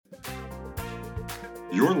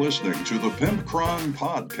You're listening to the Pimpcron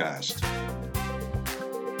Podcast.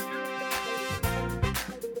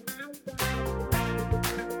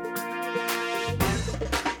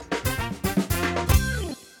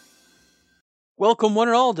 Welcome one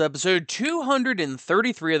and all to episode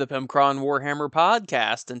 233 of the Pimpcron Warhammer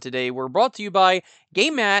Podcast, and today we're brought to you by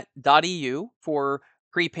GameMat.eu for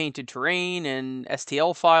pre-painted terrain and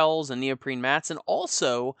STL files and neoprene mats, and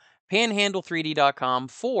also Panhandle3D.com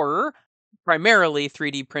for primarily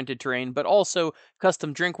 3D printed terrain, but also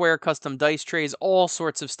custom drinkware, custom dice trays, all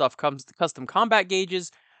sorts of stuff, custom combat gauges.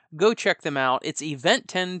 Go check them out. It's Event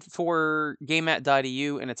 10 for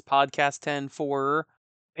GameMat.eu, and it's Podcast 10 for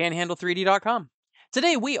Panhandle3D.com.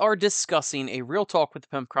 Today we are discussing a real talk with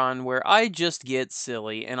the Pimpcron where I just get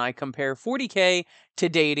silly and I compare 40k to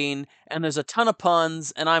dating, and there's a ton of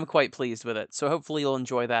puns, and I'm quite pleased with it. So hopefully you'll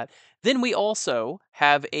enjoy that. Then we also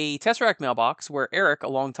have a Tesseract mailbox where Eric, a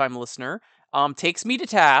longtime listener, takes me to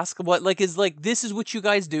task. This is what you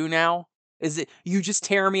guys do now? Is it you just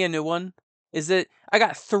tear me a new one? Is it I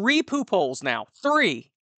got 3 poop holes now?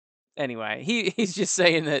 3. Anyway, he's just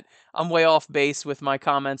saying that I'm way off base with my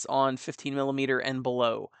comments on 15mm and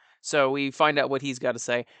below. So we find out what he's got to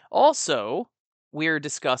say. Also, we're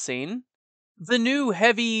discussing the new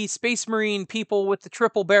heavy Space Marine people with the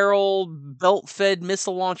triple barrel belt-fed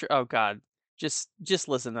missile launcher. Oh God, just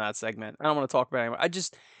listen to that segment. I don't want to talk about it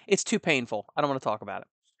anymore. It's too painful. I don't want to talk about it.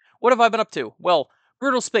 What have I been up to? Well,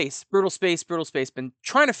 Brutal Space. Been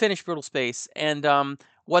trying to finish Brutal Space, and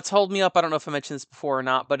what's holding me up, I don't know if I mentioned this before or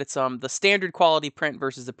not, but it's the standard quality print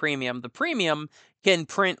versus the premium. The premium can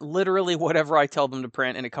print literally whatever I tell them to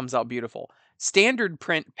print, and it comes out beautiful. Standard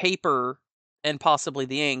print paper and possibly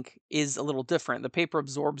the ink is a little different. The paper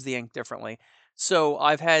absorbs the ink differently. So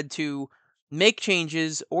I've had to make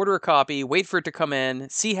changes, order a copy, wait for it to come in,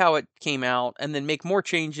 see how it came out, and then make more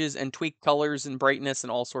changes and tweak colors and brightness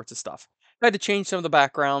and all sorts of stuff. I had to change some of the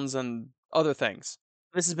backgrounds and other things.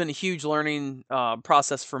 This has been a huge learning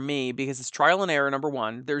process for me because it's trial and error, number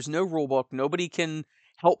one. There's no rule book. Nobody can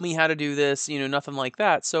help me how to do this, nothing like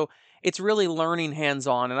that. So it's really learning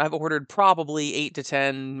hands-on, and I've ordered probably 8 to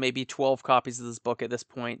 10, maybe 12 copies of this book at this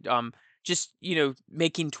point. Just,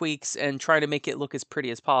 making tweaks and trying to make it look as pretty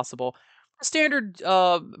as possible. The standard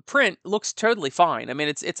print looks totally fine. I mean,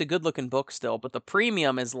 it's a good-looking book still, but the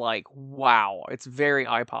premium is like, wow, it's very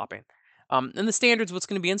eye-popping. And the standard's what's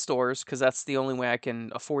going to be in stores because that's the only way I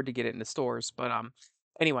can afford to get it into stores. But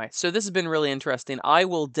anyway, so this has been really interesting. I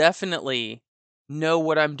will definitely know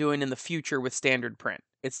what I'm doing in the future with standard print.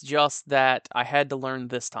 It's just that I had to learn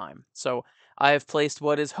this time. So I have placed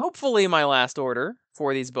what is hopefully my last order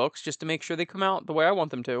for these books just to make sure they come out the way I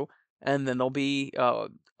want them to. And then they'll be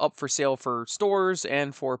up for sale for stores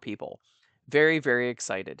and for people. Very, very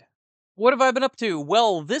excited. What have I been up to?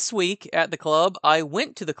 Well, this week at the club, I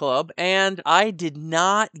went to the club and I did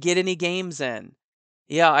not get any games in.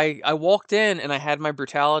 Yeah, I walked in and I had my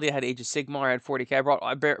Brutality, I had Age of Sigmar, I had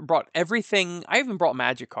 40k, brought everything. I even brought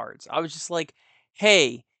Magic cards. I was just like,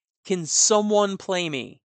 hey, can someone play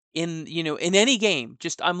me in any game?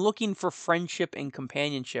 Just I'm looking for friendship and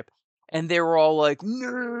companionship. And they were all like,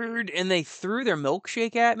 nerd, and they threw their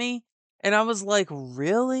milkshake at me. And I was like,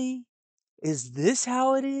 really? Is this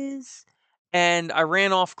how it is? And I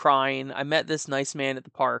ran off crying. I met this nice man at the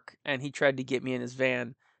park, and he tried to get me in his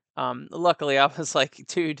van. Luckily, I was like,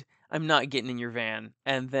 dude, I'm not getting in your van.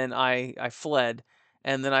 And then I fled.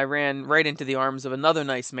 And then I ran right into the arms of another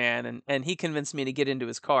nice man, and he convinced me to get into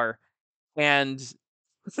his car. And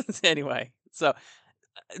anyway, so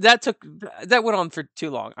that went on for too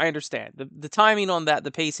long. I understand. The timing on that,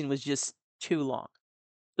 the pacing was just too long.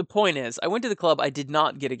 The point is, I went to the club, I did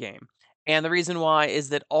not get a game. And the reason why is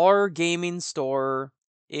that our gaming store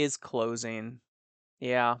is closing.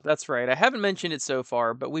 Yeah, that's right. I haven't mentioned it so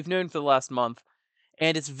far, but we've known for the last month,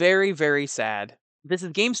 and it's very, very sad. This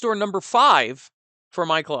is game store number 5 for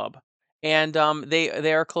my club, and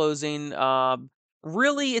they are closing.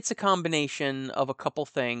 Really, it's a combination of a couple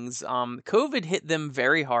things. COVID hit them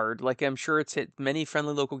very hard, like I'm sure it's hit many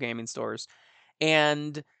friendly local gaming stores,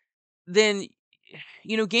 and then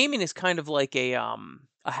gaming is kind of like a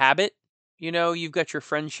habit. You've got your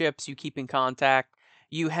friendships, you keep in contact,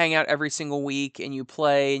 you hang out every single week and you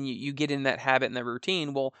play and you get in that habit and that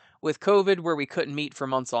routine. Well, with COVID where we couldn't meet for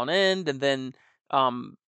months on end, and then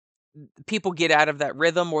um people get out of that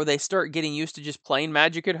rhythm or they start getting used to just playing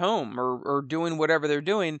Magic at home or doing whatever they're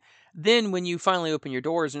doing, then when you finally open your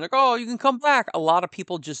doors and you're like, oh, you can come back, a lot of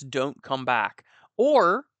people just don't come back.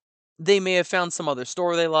 Or they may have found some other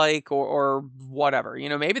store they like or whatever.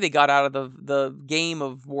 Maybe they got out of the game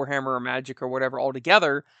of Warhammer or Magic or whatever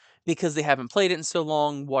altogether because they haven't played it in so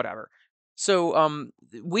long, whatever. So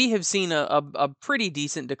we have seen a pretty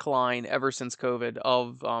decent decline ever since COVID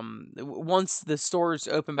of once the stores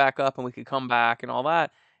open back up and we could come back and all that,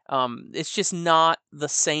 it's just not the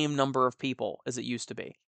same number of people as it used to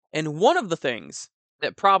be. And one of the things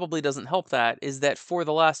that probably doesn't help that is that for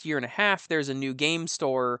the last year and a half, there's a new game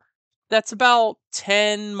store that's about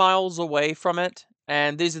 10 miles away from it.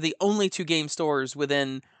 And these are the only two game stores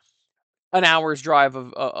within an hour's drive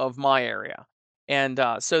of my area. And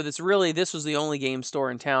so this was the only game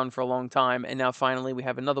store in town for a long time, and now finally we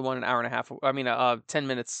have another one an hour and a half. I mean, 10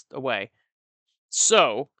 minutes away.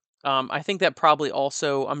 So I think that probably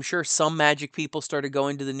also, I'm sure some Magic people started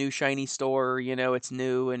going to the new shiny store. You know, it's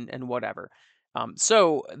new and whatever.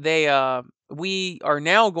 So we are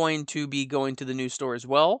now going to be going to the new store as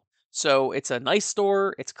well. So it's a nice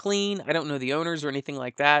store. It's clean. I don't know the owners or anything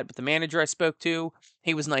like that, but the manager I spoke to,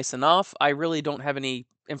 he was nice enough. I really don't have any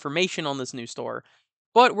information on this new store,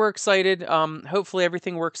 but we're excited. Hopefully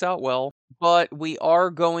everything works out well. But we are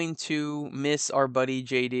going to miss our buddy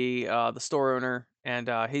JD, the store owner, and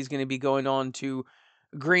he's going to be going on to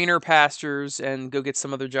greener pastures and go get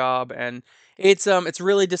some other job. And it's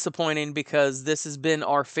really disappointing because this has been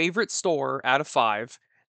our favorite store out of 5,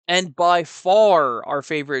 and by far our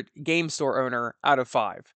favorite game store owner out of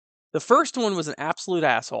 5. The first one was an absolute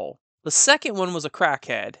asshole. The second one was a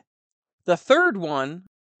crackhead. The third one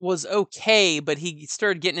was okay, but he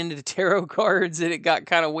started getting into the tarot cards and it got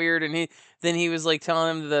kind of weird. And he was like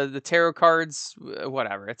telling him the tarot cards,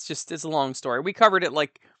 whatever. It's a long story. We covered it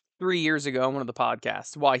like 3 years ago on one of the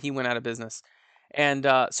podcasts why he went out of business. And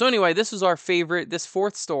so anyway, this was our favorite. This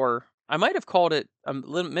fourth store, I might have called it a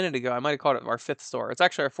minute ago. I might have called it our fifth store. It's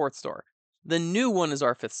actually our fourth store. The new one is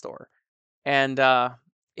our fifth store, and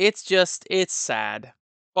it's sad,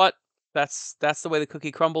 but that's the way the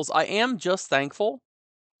cookie crumbles. I am just thankful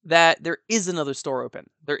that there is another store open.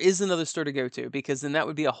 There is another store to go to, because then that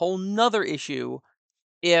would be a whole nother issue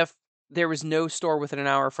if there was no store within an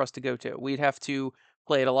hour for us to go to. We'd have to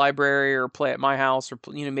play at a library or play at my house, or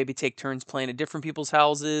maybe take turns playing at different people's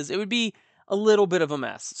houses. It would be a little bit of a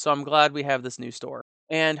mess. So I'm glad we have this new store.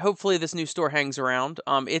 And hopefully this new store hangs around.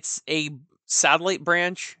 It's a satellite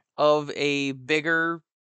branch of a bigger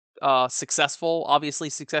successful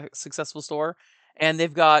store, and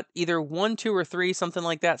they've got either 1, 2, or 3, something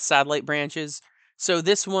like that, satellite branches. So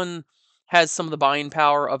this one has some of the buying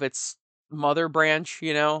power of its mother branch,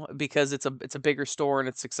 because it's a bigger store and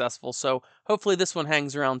it's successful. So hopefully this one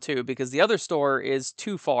hangs around too, because the other store is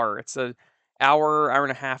too far. It's a hour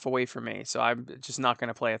and a half away from me, so I'm just not going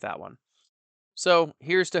to play at that one. So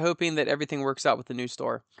here's to hoping that everything works out with the new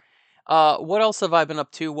store. What else have I been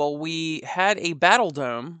up to? Well, we had a Battle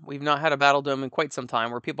Dome. We've not had a Battle Dome in quite some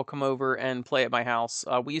time, where people come over and play at my house.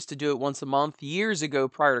 We used to do it once a month years ago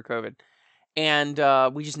prior to COVID,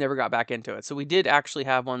 and we just never got back into it. So we did actually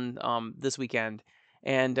have one this weekend,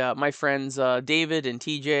 and my friends David and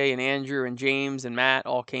TJ and Andrew and James and Matt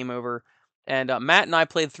all came over. And Matt and I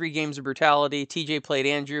played 3 games of Brutality. TJ played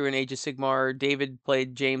Andrew in Age of Sigmar. David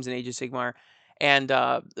played James in Age of Sigmar. And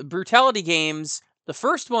the Brutality games, the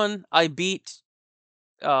first one, I beat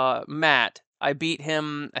Matt. I beat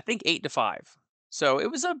him, I think, 8-5. So it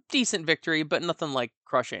was a decent victory, but nothing like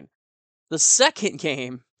crushing. The second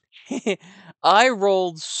game, I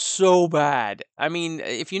rolled so bad. I mean,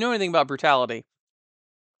 if you know anything about Brutality,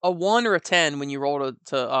 a 1 or a 10 when you roll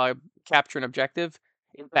to capture an objective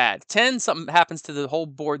is bad. 10, something happens to the whole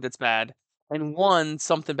board that's bad. And 1,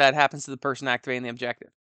 something bad happens to the person activating the objective.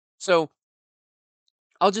 So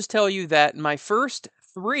I'll just tell you that my first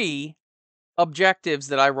 3 objectives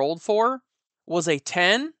that I rolled for was a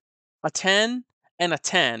 10, a 10, and a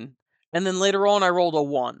 10. And then later on, I rolled a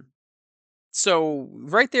 1. So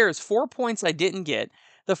right there is 4 points I didn't get.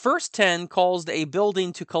 The first 10 caused a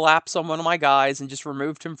building to collapse on one of my guys and just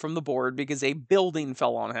removed him from the board because a building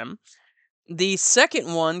fell on him. The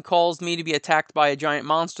second one caused me to be attacked by a giant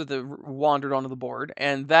monster that wandered onto the board,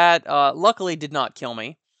 and that luckily did not kill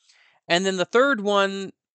me. And then the third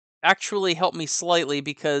one actually helped me slightly,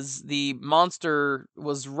 because the monster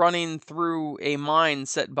was running through a mine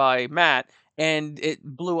set by Matt, and it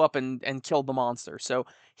blew up and killed the monster. So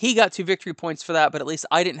he got 2 victory points for that, but at least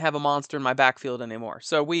I didn't have a monster in my backfield anymore.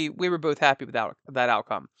 So we were both happy with that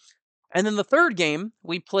outcome. And then the third game,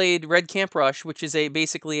 we played Red Camp Rush, which is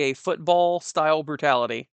basically a football style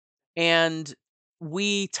Brutality. And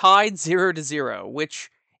we tied 0-0, which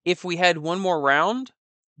if we had one more round,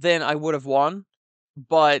 then I would have won.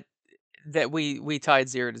 But that we tied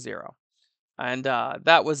 0-0. And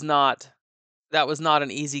that was not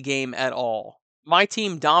an easy game at all. My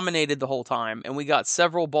team dominated the whole time, and we got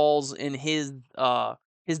several balls in his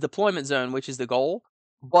deployment zone, which is the goal.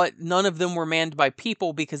 but none of them were manned by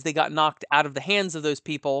people because they got knocked out of the hands of those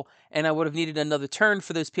people, and I would have needed another turn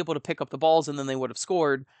for those people to pick up the balls, and then they would have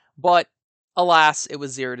scored. But alas, it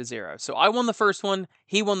was 0-0. So I won the first one,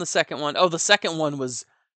 he won the second one. Oh, the second one was,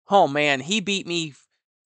 oh man, he beat me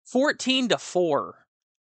 14-4.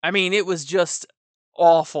 I mean, it was just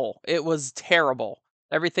awful. It was terrible.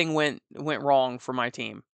 Everything went wrong for my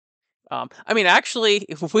team. I mean, actually,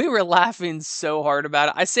 we were laughing so hard about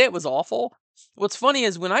it. I say it was awful. What's funny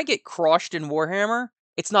is when I get crushed in Warhammer,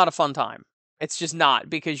 it's not a fun time. It's just not,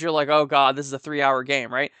 because you're like, oh god, this is a 3-hour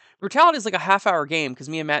game, right? Brutality is like a half-hour game because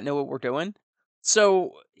me and Matt know what we're doing.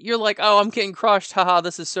 So you're like, oh, I'm getting crushed. Haha,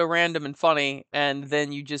 this is so random and funny. And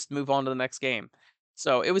then you just move on to the next game.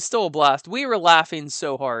 So it was still a blast. We were laughing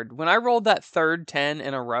so hard. When I rolled that third 10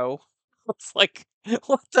 in a row, it's like,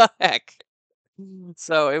 what the heck?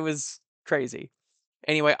 So it was crazy.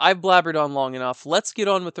 Anyway, I've blabbered on long enough. Let's get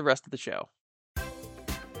on with the rest of the show.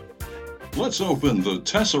 Let's open the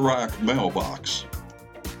Tesseract mailbox.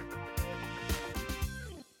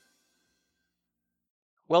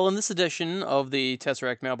 Well, in this edition of the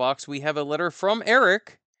Tesseract mailbox, we have a letter from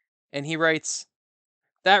Eric, and he writes,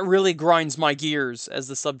 "That really grinds my gears," as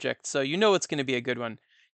the subject, so you know it's going to be a good one.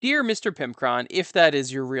 Dear Mr. Pimpcron, if that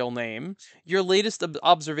is your real name, your latest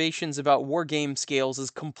observations about wargame scales is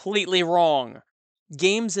completely wrong.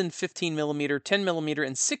 Games in 15mm, 10mm,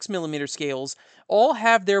 and 6mm scales all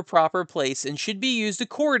have their proper place and should be used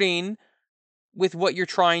according with what you're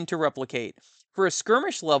trying to replicate. For a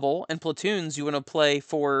skirmish level and platoons, you want to play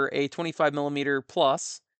for a 25mm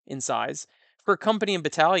plus in size. For company and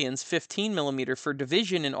battalions, 15mm. For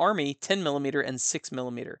division and army, 10mm and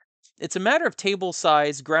 6mm. It's a matter of table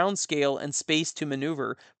size, ground scale, and space to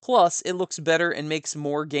maneuver. Plus, it looks better and makes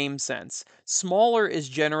more game sense. Smaller is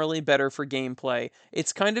generally better for gameplay.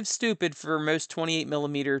 It's kind of stupid for most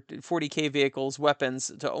 28mm 40K vehicles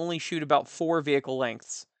weapons to only shoot about 4 vehicle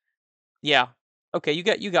lengths. Yeah. Okay, you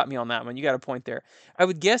got me on that one. You got a point there. I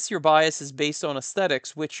would guess your bias is based on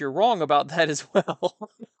aesthetics, which you're wrong about that as well.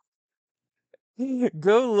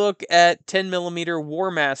 Go look at 10mm War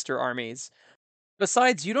Master armies.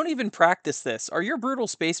 Besides, you don't even practice this. Are your brutal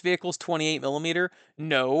space vehicles 28mm?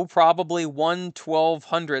 No, probably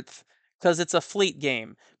 1/1200th, because it's a fleet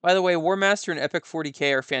game. By the way, War Master and Epic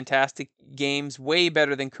 40K are fantastic games, way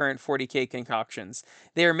better than current 40K concoctions.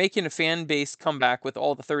 They are making a fan-based comeback with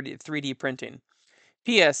all the 3D printing.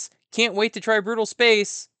 P.S. Can't wait to try Brutal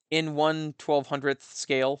Space in 1/1200th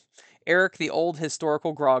scale. Eric, the old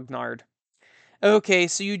historical grognard. Okay,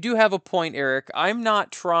 so you do have a point, Eric. I'm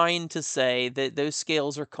not trying to say that those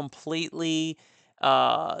scales are completely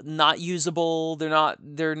not usable. They're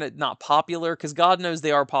not popular, because God knows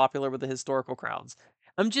they are popular with the historical crowds.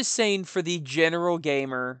 I'm just saying, for the general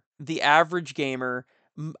gamer, the average gamer,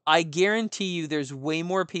 I guarantee you there's way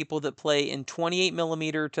more people that play in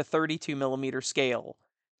 28mm to 32mm scale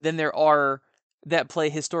than there are that play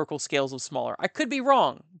historical scales of smaller. I could be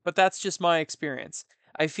wrong, but that's just my experience.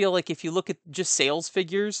 I feel like if you look at just sales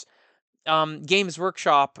figures, Games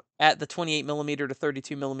Workshop at the 28mm to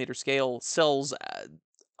 32mm scale sells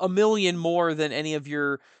a million more than any of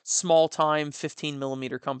your small time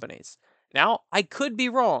 15mm companies. Now, I could be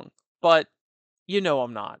wrong, but you know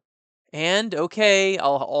I'm not. And okay,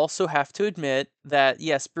 I'll also have to admit that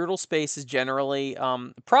yes, Brutal Space is generally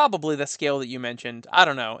probably the scale that you mentioned. I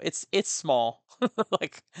don't know. It's small.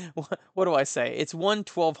 Like what do I say? It's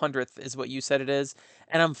 1/1200th is what you said it is,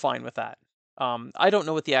 and I'm fine with that. I don't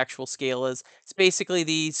know what the actual scale is. It's basically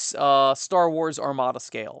the Star Wars Armada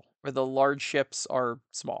scale, where the large ships are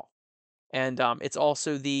small. And it's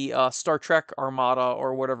also the Star Trek Armada,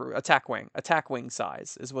 or whatever, attack wing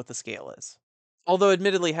size is what the scale is. Although,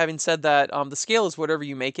 admittedly, having said that, the scale is whatever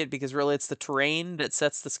you make it, because really it's the terrain that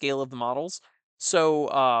sets the scale of the models.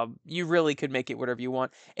 So you really could make it whatever you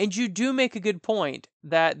want. And you do make a good point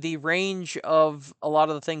that the range of a lot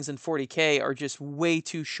of the things in 40K are just way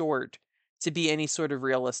too short to be any sort of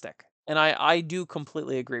realistic. And I do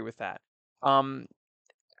completely agree with that. Um,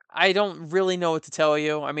 I don't really know what to tell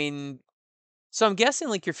you. I mean, so I'm guessing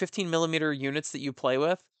like your 15mm units that you play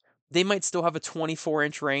with, they might still have a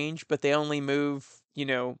 24-inch range, but they only move,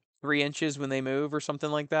 3 inches when they move or something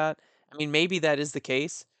like that. I mean, maybe that is the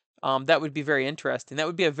case. That would be very interesting. That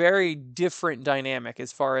would be a very different dynamic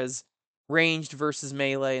as far as ranged versus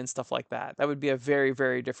melee and stuff like that. That would be a very,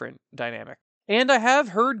 very different dynamic. And I have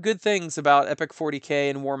heard good things about Epic 40K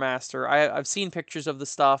and War Master. I've seen pictures of the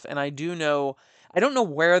stuff, and I do know. I don't know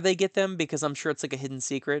where they get them, because I'm sure it's like a hidden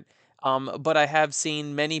secret. But I have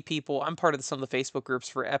seen many people. I'm part of some of the Facebook groups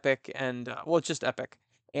for Epic and well, it's just Epic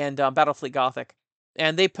and Battlefleet Gothic.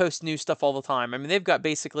 and they post new stuff all the time. I mean, they've got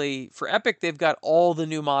basically for Epic, they've got all the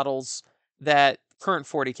new models that current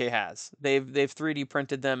 40K has. They've 3D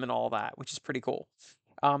printed them and all that, which is pretty cool.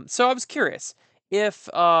 So I was curious if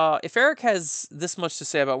Eric has this much to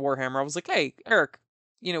say about Warhammer. I was like, hey, Eric,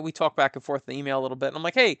 we talk back and forth in the email a little bit, and I'm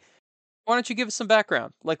like, hey, why don't you give us some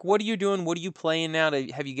background? Like, what are you doing? What are you playing now?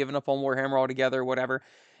 Have you given up on Warhammer altogether? Whatever.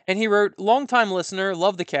 And he wrote, longtime listener,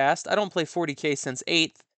 love the cast. I don't play 40K since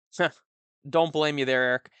 8th. Don't blame you there,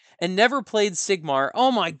 Eric. And never played Sigmar.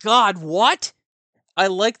 Oh my god, what? I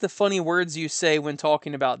like the funny words you say when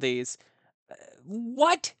talking about these.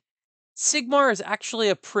 What? Sigmar is actually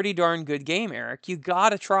a pretty darn good game, Eric. You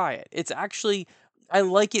gotta try it. It's actually, I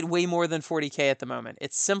like it way more than 40K at the moment.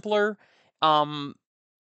 It's simpler. Um,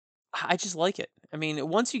 I just like it. I mean,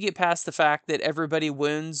 once you get past the fact that everybody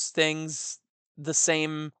wounds things the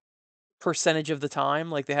same percentage of the time,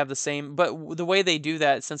 like they have the same, but the way they do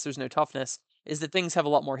that, since there's no toughness, is that things have a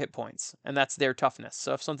lot more hit points, and that's their toughness.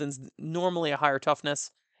 So if something's normally a higher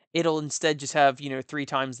toughness, it'll instead just have, 3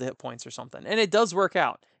 times the hit points or something. And it does work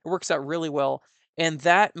out. It works out really well. And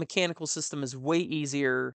that mechanical system is way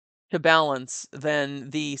easier to balance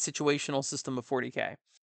than the situational system of 40K.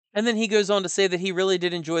 And then he goes on to say that he really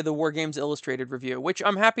did enjoy the War Games Illustrated review, which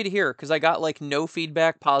I'm happy to hear because I got like no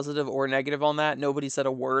feedback, positive or negative, on that. Nobody said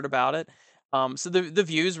a word about it. So the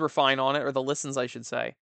views were fine on it, or the listens, I should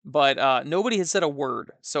say. But nobody has said a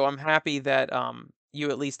word. So I'm happy that you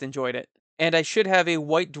at least enjoyed it. And I should have a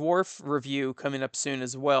White Dwarf review coming up soon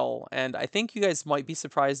as well. And I think you guys might be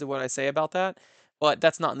surprised at what I say about that, but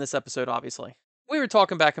that's not in this episode, obviously. We were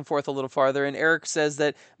talking back and forth a little farther, and Eric says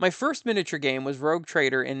that my first miniature game was Rogue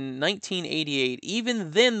Trader in 1988.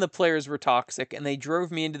 Even then, the players were toxic, and they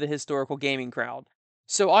drove me into the historical gaming crowd.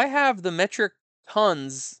 So I have the metric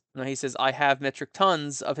tons. No, he says I have metric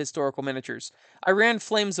tons of historical miniatures. I ran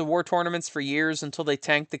Flames of War tournaments for years until they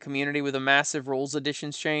tanked the community with a massive rules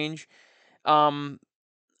editions change. Um,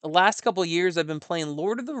 the last couple of years I've been playing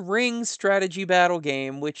Lord of the Rings strategy battle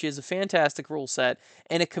game, which is a fantastic rule set,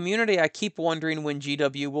 and a community I keep wondering when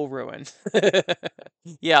GW will ruin.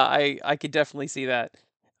 Yeah, I could definitely see that.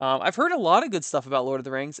 I've heard a lot of good stuff about Lord of the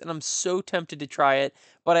Rings, and I'm so tempted to try it,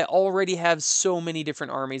 but I already have so many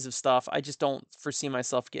different armies of stuff. I just don't foresee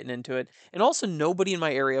myself getting into it. And also, nobody in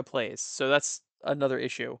my area plays, so that's another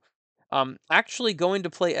issue. Actually going to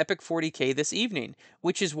play Epic 40K this evening,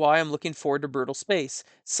 which is why I'm looking forward to Brutal Space.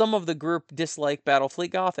 Some of the group dislike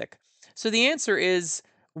Battlefleet Gothic. So the answer is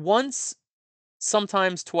once,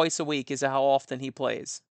 sometimes twice a week is how often he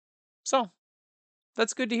plays. So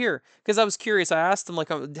that's good to hear. Because I was curious. I asked him, like,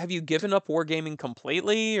 have you given up wargaming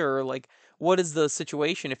completely? Or, like, what is the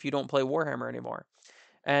situation if you don't play Warhammer anymore?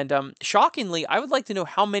 And shockingly, I would like to know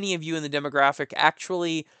how many of you in the demographic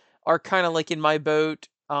actually are kind of like in my boat,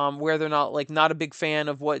 where they're not a big fan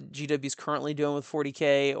of what GW is currently doing with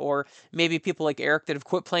 40K, or maybe people like Eric that have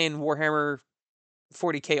quit playing Warhammer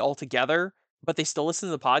 40K altogether, but they still listen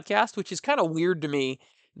to the podcast, which is kind of weird to me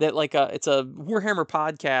that like it's a Warhammer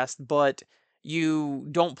podcast, but you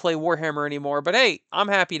don't play Warhammer anymore. But hey, I'm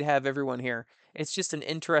happy to have everyone here. It's just an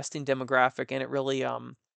interesting demographic, and it really I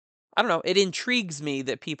don't know, it intrigues me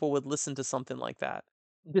that people would listen to something like that,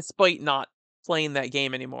 despite not playing that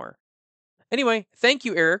game anymore. Anyway, thank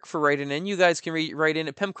you, Eric, for writing in. You guys can write in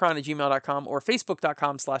at pimpcron@gmail.com or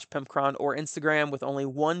facebook.com/pimpcron or Instagram with only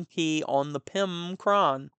one P on the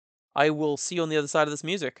pimpcron. I will see you on the other side of this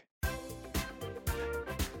music.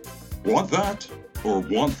 Want that or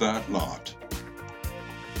want that not?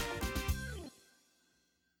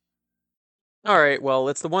 All right, well,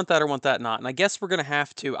 it's the want that or want that not. And I guess we're going to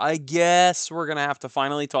have to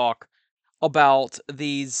finally talk about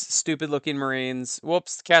these stupid looking Marines.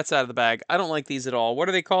 Whoops, cat's out of the bag. I don't like these at all. What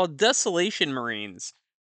are they called? Desolation Marines.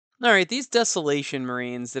 All right, these Desolation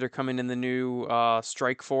Marines that are coming in the new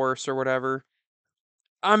Strike Force or whatever.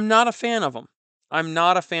 I'm not a fan of them. I'm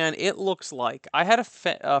not a fan. It looks like I had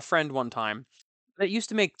a friend one time that used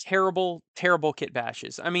to make terrible, terrible kit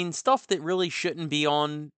bashes. I mean, stuff that really shouldn't be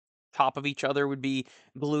on top of each other would be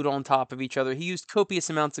glued on top of each other. He used copious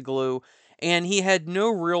amounts of glue, and he had no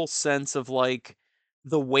real sense of like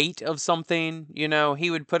the weight of something. He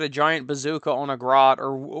would put a giant bazooka on a grot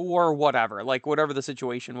or whatever, like whatever the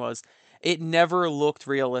situation was. It never looked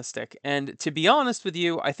realistic. And to be honest with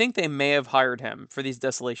you, I think they may have hired him for these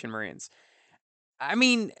Desolation Marines. I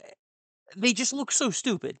mean, they just look so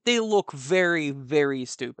stupid. They look very, very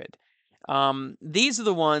stupid. These are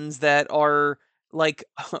the ones that are like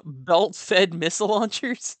belt-fed missile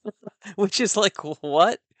launchers, which is like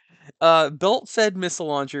what? Belt-fed missile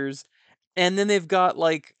launchers, and then they've got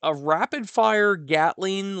like a rapid-fire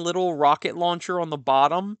Gatling little rocket launcher on the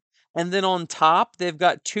bottom And then on top, they've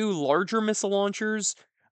got two larger missile launchers,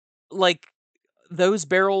 like those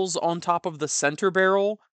barrels on top of the center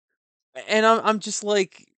barrel. And I'm just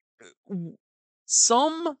like, w-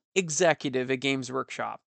 some executive at Games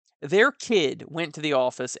Workshop, their kid went to the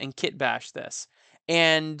office and kit bashed this.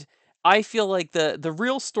 And I feel like the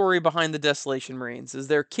real story behind the Desolation Marines is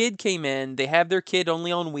their kid came in, they have their kid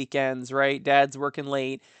only on weekends, right? Dad's working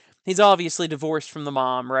late. He's obviously divorced from the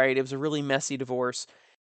mom, right? It was a really messy divorce.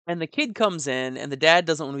 And the kid comes in, and the dad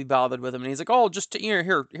doesn't want to be bothered with him, and he's like, "Oh, just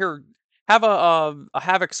here, have a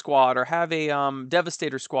Havoc squad or have a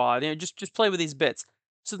Devastator squad. Just play with these bits."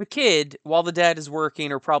 So the kid, while the dad is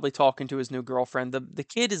working or probably talking to his new girlfriend, the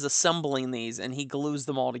kid is assembling these, and he glues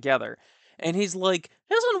them all together. And he's like,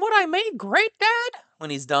 "Isn't what I made great, Dad?" When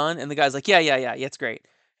he's done, and the guy's like, "Yeah, it's great."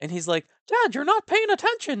 And he's like, "Dad, you're not paying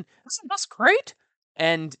attention. Isn't this great?"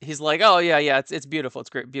 And he's like, "Oh yeah, it's beautiful. It's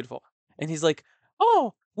great, beautiful." And he's like,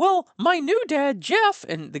 "Oh, well, my new dad, Jeff."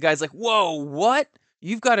 And the guy's like, "Whoa, what?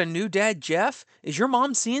 You've got a new dad, Jeff? Is your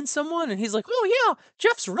mom seeing someone?" And he's like, "Oh, yeah,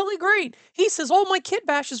 Jeff's really great. He says all my kit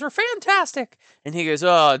bashes are fantastic." And he goes,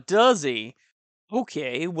 "Oh, does he?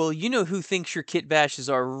 Okay, well, you know who thinks your kit bashes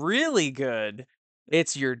are really good?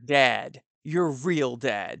 It's your dad, your real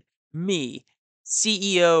dad, me,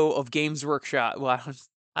 CEO of Games Workshop." Well,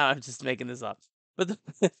 I'm just making this up. But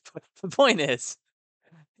the point is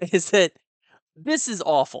that this is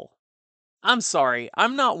awful. I'm sorry.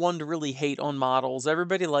 I'm not one to really hate on models.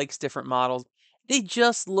 Everybody likes different models. They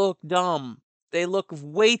just look dumb. They look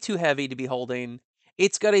way too heavy to be holding.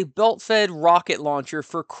 It's got a belt-fed rocket launcher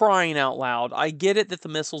for crying out loud. I get it that the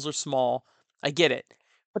missiles are small. I get it.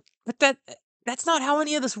 But that's not how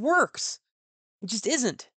any of this works. It just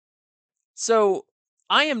isn't. So,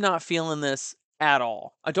 I am not feeling this at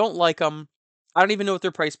all. I don't like them. I don't even know what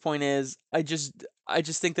their price point is. I just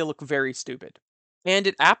think they look very stupid. And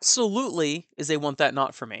it absolutely is a want that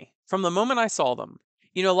not for me. From the moment I saw them,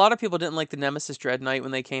 a lot of people didn't like the Nemesis Dread Knight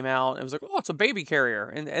when they came out. It was like, oh, it's a baby carrier,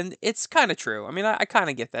 and it's kind of true. I mean, I kind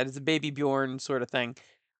of get that. It's a baby Bjorn sort of thing.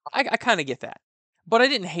 I kind of get that, but I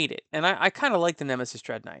didn't hate it, and I kind of like the Nemesis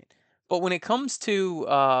Dread Knight. But when it comes to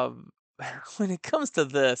when it comes to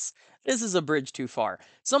this is a bridge too far.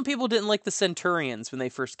 Some people didn't like the Centurions when they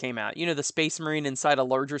first came out. The Space Marine inside a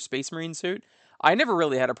larger Space Marine suit. I never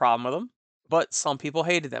really had a problem with them, but some people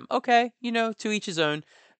hated them. Okay, to each his own.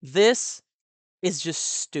 This is just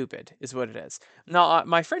stupid, is what it is. Now,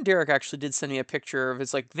 my friend Derek actually did send me a picture of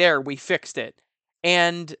it's like, there, we fixed it.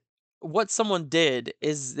 And what someone did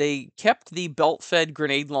is they kept the belt fed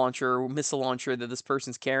grenade launcher or missile launcher that this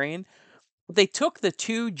person's carrying. They took the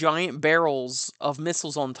two giant barrels of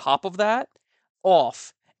missiles on top of that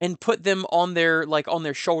off and put them on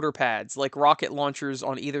their shoulder pads, like rocket launchers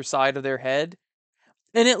on either side of their head,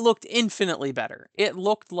 and it looked infinitely better. It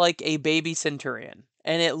looked like a baby Centurion,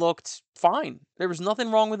 and it looked fine. There was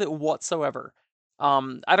nothing wrong with it whatsoever.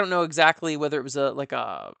 I don't know exactly whether it was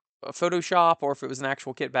a Photoshop or if it was an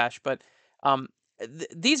actual kit bash, but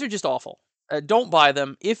these are just awful. Don't buy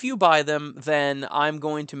them. If you buy them, then I'm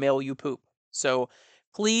going to mail you poop. So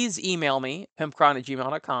please email me,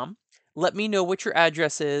 pimpcron@gmail.com. Let me know what your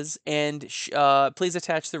address is, and please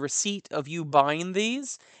attach the receipt of you buying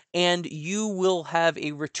these, and you will have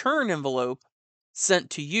a return envelope sent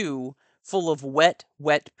to you full of wet,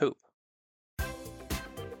 wet poop.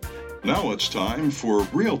 Now it's time for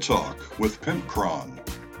Real Talk with Pimpcron.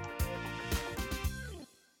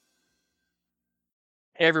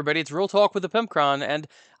 Hey everybody, it's Real Talk with the Pimpcron, and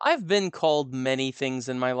I've been called many things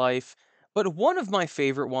in my life, but one of my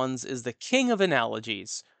favorite ones is the king of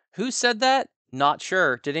analogies. Who said that? Not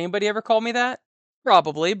sure. Did anybody ever call me that?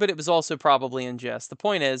 Probably, but it was also probably in jest. The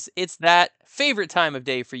point is, it's that favorite time of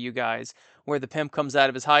day for you guys, where the pimp comes out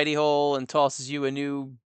of his hidey hole and tosses you a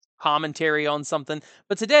new commentary on something.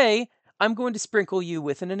 But today, I'm going to sprinkle you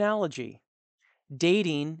with an analogy.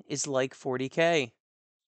 Dating is like 40K.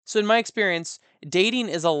 So in my experience, dating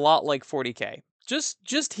is a lot like 40K.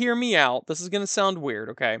 Just hear me out. This is going to sound weird,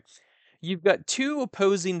 okay? You've got two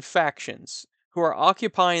opposing factions who are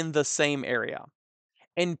occupying the same area.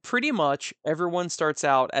 And pretty much everyone starts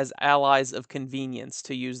out as allies of convenience,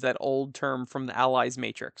 to use that old term from the Allies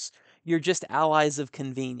Matrix. You're just allies of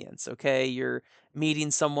convenience, okay? You're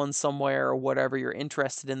meeting someone somewhere or whatever, you're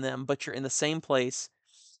interested in them, but you're in the same place.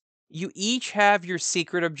 You each have your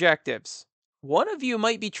secret objectives. One of you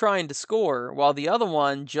might be trying to score, while the other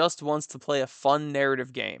one just wants to play a fun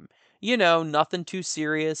narrative game. Nothing too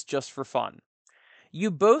serious, just for fun. You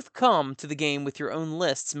both come to the game with your own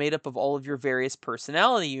lists made up of all of your various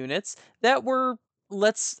personality units that were,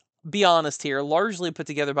 let's be honest here, largely put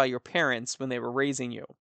together by your parents when they were raising you.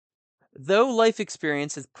 Though life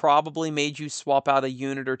experience has probably made you swap out a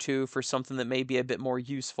unit or two for something that may be a bit more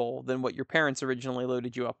useful than what your parents originally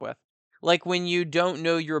loaded you up with. Like when you don't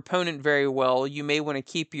know your opponent very well, you may want to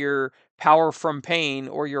keep your power from pain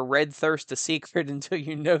or your red thirst a secret until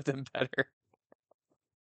you know them better.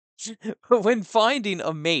 But when finding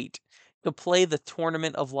a mate to play the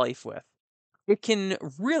tournament of life with, it can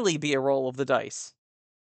really be a roll of the dice.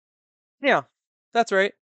 Yeah, that's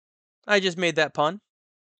right. I just made that pun.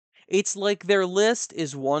 It's like their list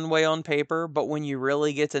is one way on paper, but when you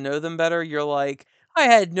really get to know them better, you're like, I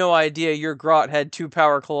had no idea your grot had 2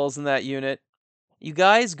 power claws in that unit. You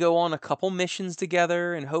guys go on a couple missions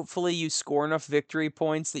together, and hopefully you score enough victory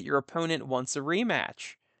points that your opponent wants a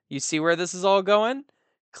rematch. You see where this is all going?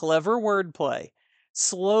 Clever wordplay.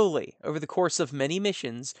 Slowly, over the course of many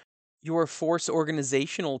missions, your force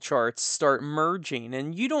organizational charts start merging,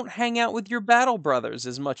 and you don't hang out with your battle brothers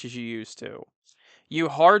as much as you used to. You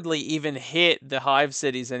hardly even hit the hive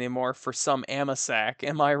cities anymore for some AMASAC.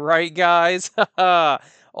 Am I right, guys?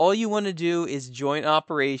 All you want to do is joint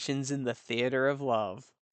operations in the theater of love.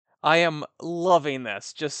 I am loving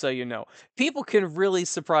this, just so you know. People can really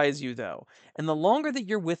surprise you, though. And the longer that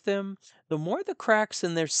you're with them, the more the cracks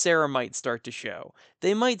in their ceramite start to show.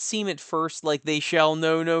 They might seem at first like they shall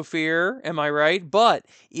know no fear, am I right? But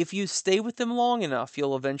if you stay with them long enough,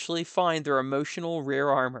 you'll eventually find their emotional rear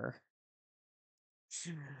armor.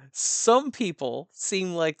 Some people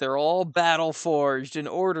seem like they're all battle forged and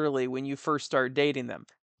orderly when you first start dating them.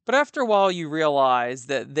 But after a while you realize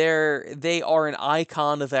that they are an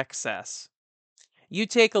icon of excess. You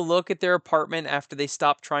take a look at their apartment after they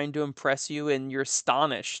stop trying to impress you and you're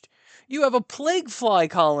astonished. You have a plague fly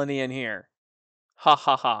colony in here. Ha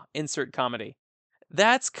ha ha, insert comedy.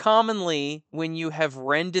 That's commonly when you have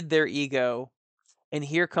rended their ego, and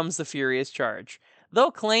here comes the furious charge. They'll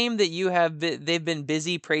claim that they've been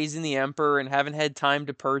busy praising the emperor and haven't had time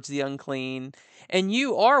to purge the unclean. And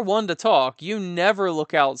you are one to talk. You never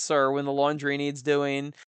look out, sir, when the laundry needs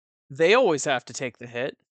doing. They always have to take the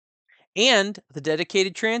hit. And the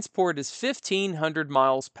dedicated transport is 1,500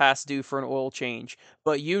 miles past due for an oil change,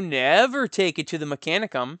 but you never take it to the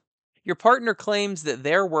mechanicum. Your partner claims that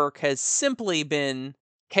their work has simply been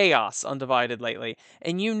chaos undivided lately,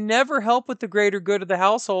 and you never help with the greater good of the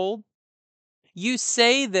household. You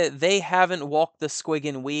say that they haven't walked the squig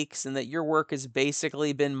in weeks and that your work has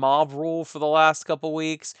basically been mob rule for the last couple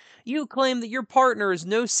weeks. You claim that your partner is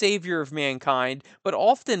no savior of mankind, but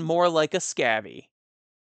often more like a scabby.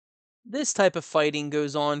 This type of fighting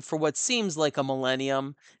goes on for what seems like a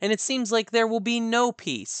millennium, and it seems like there will be no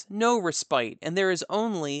peace, no respite, and there is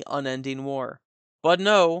only unending war. But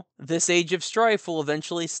no, this age of strife will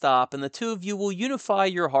eventually stop, and the two of you will unify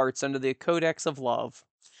your hearts under the codex of love.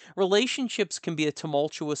 Relationships can be a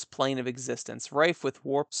tumultuous plane of existence, rife with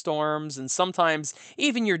warp storms, and sometimes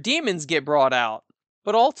even your demons get brought out.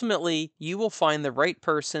 But ultimately, you will find the right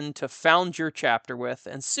person to found your chapter with,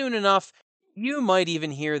 and soon enough, you might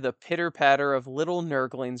even hear the pitter patter of little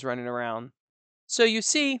nurglings running around. So you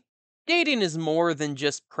see, dating is more than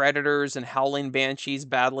just predators and howling banshees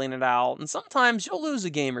battling it out, and sometimes you'll lose a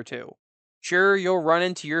game or two. Sure, you'll run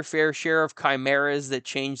into your fair share of chimeras that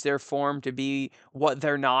change their form to be what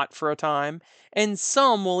they're not for a time, and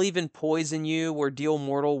some will even poison you or deal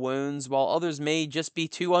mortal wounds, while others may just be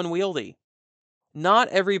too unwieldy. Not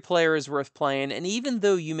every player is worth playing, and even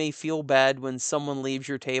though you may feel bad when someone leaves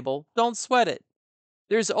your table, don't sweat it.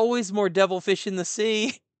 There's always more devilfish in the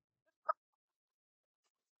sea.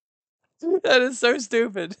 That is so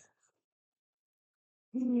stupid.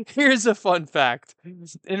 Here's a fun fact.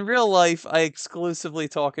 In real life, I exclusively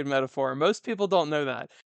talk in metaphor. Most people don't know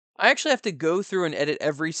that. I actually have to go through and edit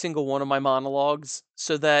every single one of my monologues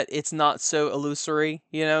so that it's not so illusory,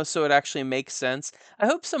 so it actually makes sense. I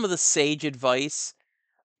hope some of the sage advice,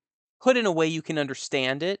 put in a way you can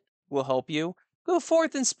understand it, will help you. Go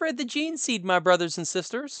forth and spread the gene seed, my brothers and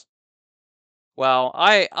sisters. Well,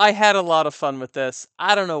 I had a lot of fun with this.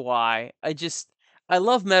 I don't know why. I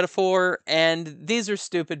love metaphor and these are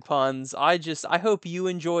stupid puns. I hope you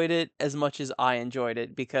enjoyed it as much as I enjoyed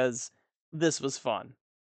it because this was fun.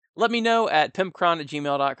 Let me know at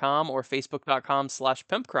pimpcron@gmail.com or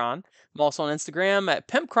facebook.com/pimpcron. I'm also on Instagram at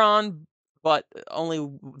pimpcron, but only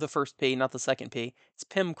the first P, not the second P. It's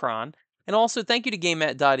Pimcron. And also, thank you to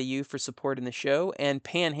GameMat.eu for supporting the show and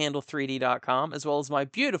Panhandle3D.com, as well as my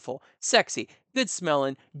beautiful, sexy, good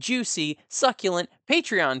smelling, juicy, succulent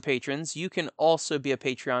Patreon patrons. You can also be a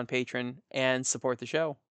Patreon patron and support the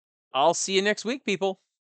show. I'll see you next week, people.